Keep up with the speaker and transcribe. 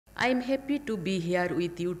I am happy to be here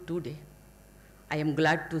with you today. I am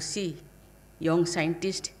glad to see young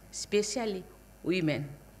scientists, especially women,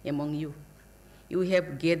 among you. You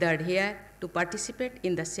have gathered here to participate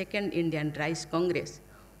in the second Indian Rice Congress,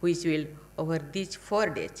 which will, over these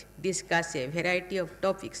 4 days, discuss a variety of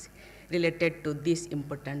topics related to this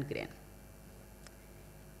important grain.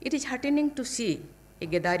 It is heartening to see a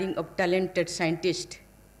gathering of talented scientists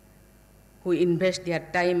who invest their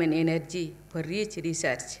time and energy for rich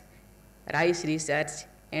research, rice research,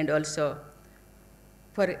 and also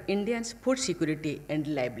for Indians' food security and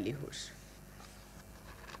livelihoods.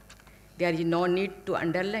 There is no need to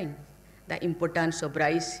underline the importance of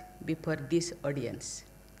rice before this audience.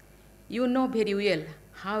 You know very well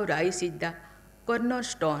how rice is the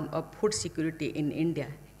cornerstone of food security in India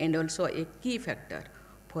and also a key factor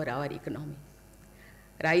for our economy.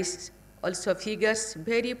 Rice also figures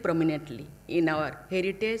very prominently in our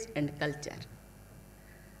heritage and culture.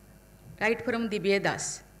 Right from the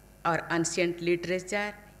Vedas, our ancient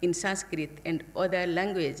literature in Sanskrit and other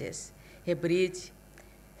languages have rich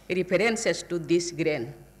references to this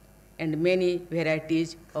grain and many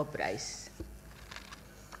varieties of rice.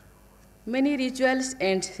 Many rituals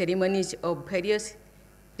and ceremonies of various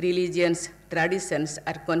religions, traditions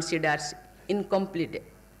are considered incomplete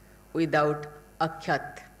without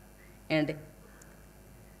akhyat, and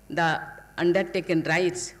the undertaken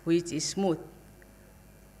rites, which is smooth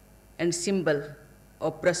and symbol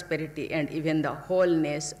of prosperity and even the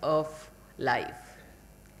wholeness of life.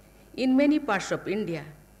 In many parts of India,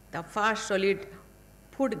 the first solid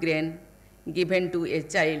food grain given to a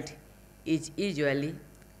child is usually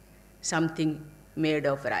something made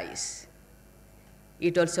of rice.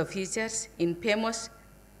 It also features in famous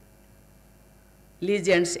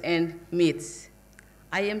legends and myths.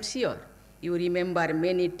 I am sure you remember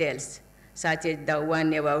many tales, such as the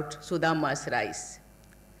one about Sudama's rice,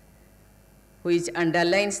 which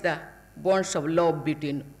underlines the bonds of love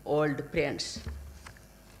between old friends.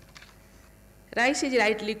 Rice is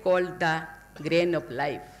rightly called the grain of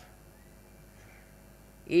life.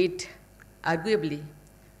 It arguably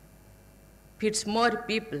feeds more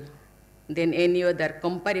people than any other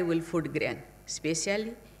comparable food grain,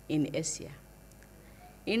 especially in Asia.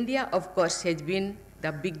 India, of course, has been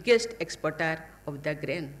the biggest exporter of the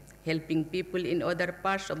grain, helping people in other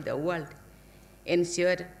parts of the world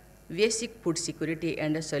ensure basic food security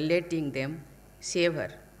and also letting them savor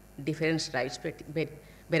different rice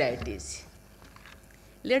varieties.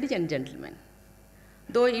 Ladies and gentlemen,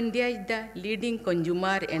 though India is the leading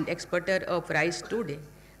consumer and exporter of rice today,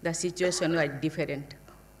 the situation was different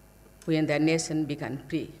when the nation became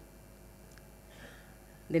free.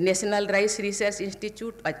 The National Rice Research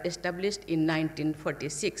Institute was established in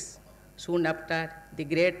 1946, soon after the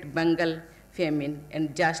Great Bengal famine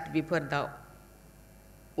and just before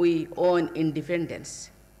we won independence.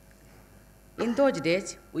 In those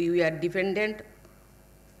days, we were dependent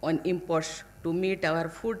on imports to meet our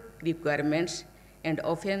food requirements, and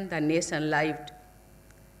often the nation lived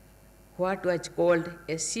what was called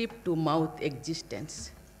a sheep-to-mouth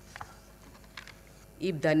existence.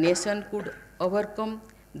 If the nation could overcome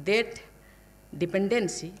that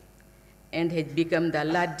dependency and has become the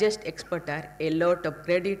largest exporter, a lot of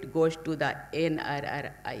credit goes to the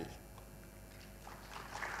NRRI.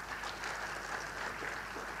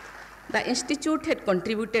 The institute had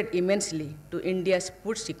contributed immensely to India's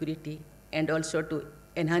food security and also to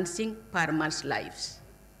enhancing farmers' lives.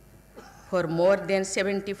 For more than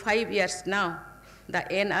 75 years now, the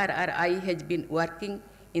NRRI has been working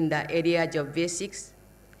in the areas of basics,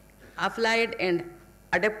 applied and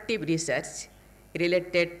adaptive research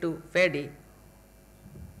related to paddy,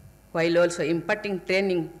 while also imparting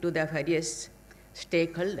training to the various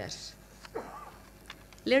stakeholders.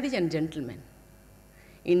 Ladies and gentlemen,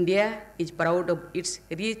 India is proud of its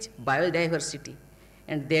rich biodiversity,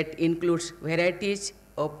 and that includes varieties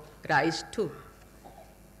of rice too.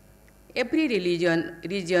 Every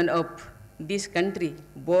region of this country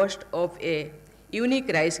boasts of a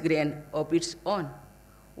unique rice grain of its own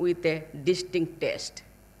with a distinct taste.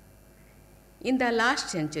 In the last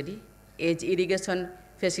century, as irrigation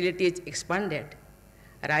facilities expanded,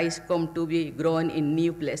 rice came to be grown in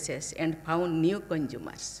new places and found new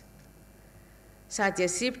consumers. Such a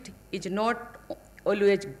shift is not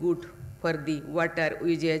always good for the water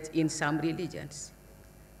usage in some regions.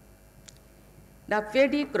 The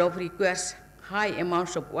paddy crop requires high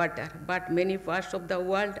amounts of water, but many parts of the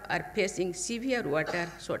world are facing severe water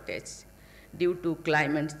shortage due to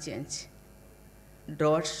climate change.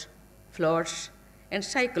 Droughts, floods, and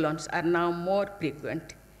cyclones are now more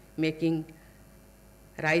frequent, making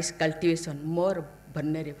rice cultivation more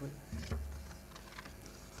vulnerable.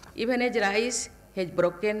 even as rice has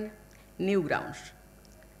broken new grounds.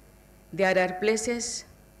 There are places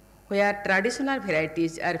where traditional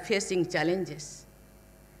varieties are facing challenges.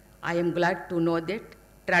 I am glad to know that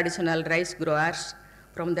traditional rice growers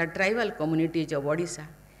from the tribal communities of Odisha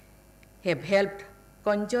have helped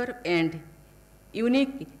conserve and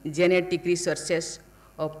unique genetic resources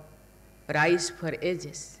of rice for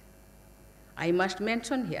ages. I must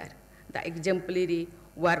mention here the exemplary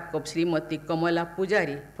work of Srimati Kamala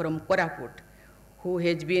Pujari from Koraput, who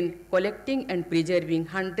has been collecting and preserving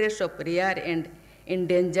hundreds of rare and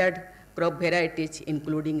endangered crop varieties,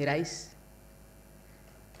 including rice.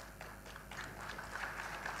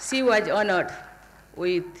 She was honored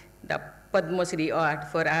with the Padma Shri Award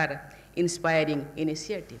for her inspiring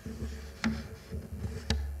initiative.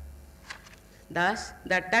 Thus,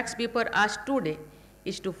 the task before us today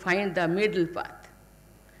is to find the middle path,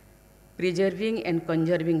 preserving and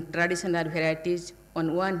conserving traditional varieties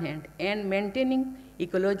on one hand and maintaining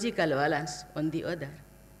ecological balance on the other.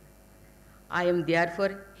 I am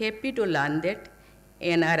therefore happy to learn that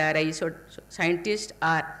NRRI scientists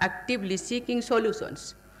are actively seeking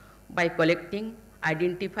solutions by collecting,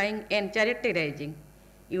 identifying, and characterizing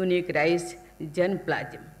unique rice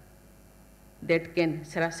germplasm that can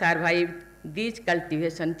survive these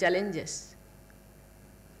cultivation challenges.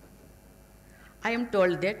 I am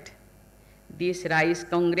told that this Rice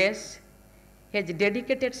Congress has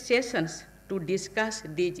dedicated sessions to discuss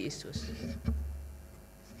these issues.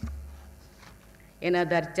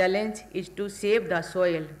 Another challenge is to save the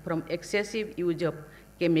soil from excessive use of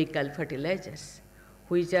chemical fertilizers,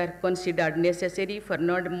 which are considered necessary for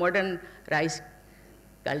modern rice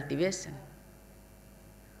cultivation.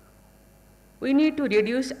 We need to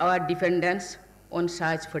reduce our dependence on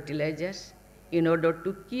such fertilizers in order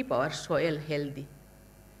to keep our soil healthy.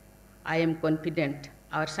 I am confident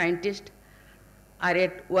our scientists are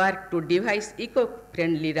at work to devise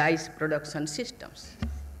eco-friendly rice production systems.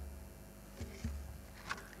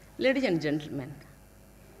 Ladies and gentlemen,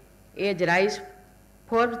 as rice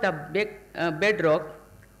forms the bedrock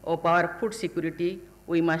of our food security,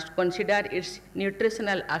 we must consider its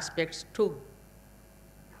nutritional aspects too.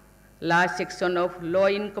 Large section of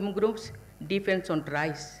low-income groups depends on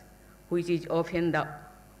rice, which is often the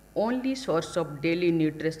only source of daily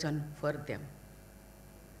nutrition for them.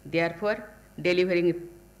 Therefore, delivering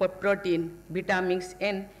protein, vitamins,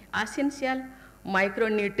 and essential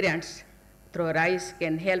micronutrients through rice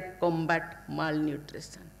can help combat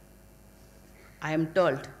malnutrition. I am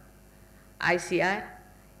told ICR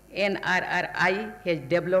NRRI has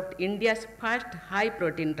developed India's first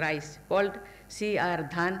high-protein rice called CR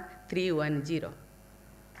Dhan 310,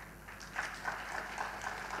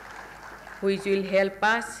 which will help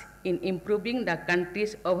us in improving the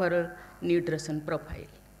country's overall nutrition profile.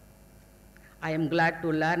 I am glad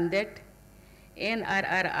to learn that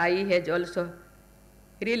NRRI has also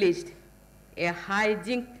released a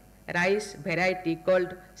high-zinc rice variety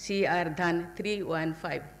called CR Dhan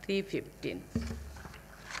 315.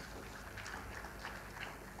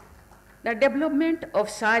 The development of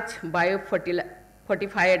such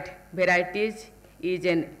biofortified varieties is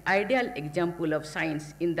an ideal example of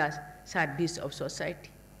science in the service of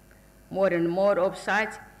society. More and more of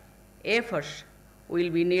such efforts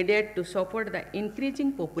will be needed to support the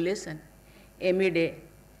increasing population amid a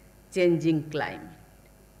changing climate.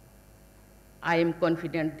 I am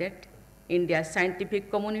confident that India's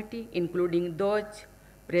scientific community, including those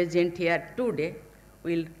present here today,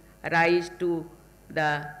 will rise to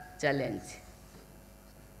the challenge.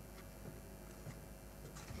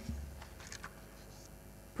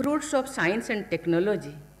 Fruits of science and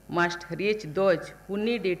technology must reach those who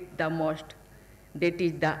need it the most, that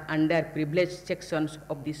is the underprivileged sections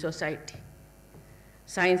of the society.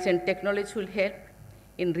 Science and technology will help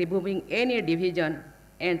in removing any division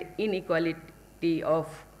and inequality of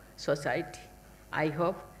society. I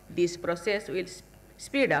hope this process will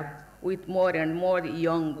speed up with more and more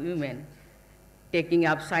young women taking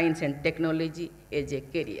up science and technology as a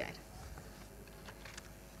career.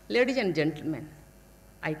 Ladies and gentlemen,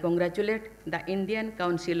 I congratulate the Indian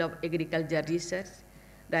Council of Agriculture Research,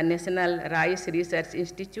 the National Rice Research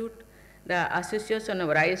Institute, the Association of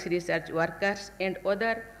Rice Research Workers, and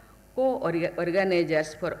other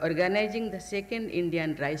co-organizers for organizing the second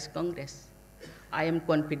Indian Rice Congress. I am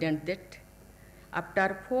confident that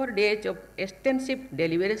after 4 days of extensive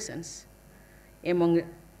deliberations among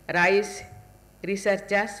rice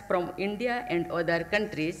researchers from India and other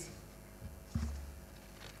countries,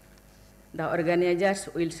 the organizers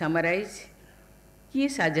will summarize key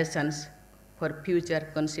suggestions for future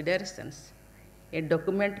considerations. A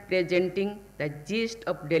document presenting the gist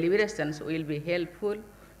of deliberations will be helpful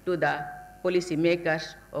to the policy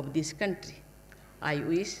makers of this country. I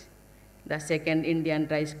wish the Second Indian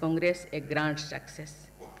Rice Congress a grand success.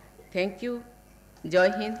 Thank you. Jai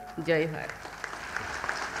Hind, Jai Bharat.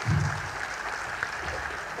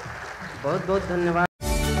 बहुत बहुत धन्यवाद।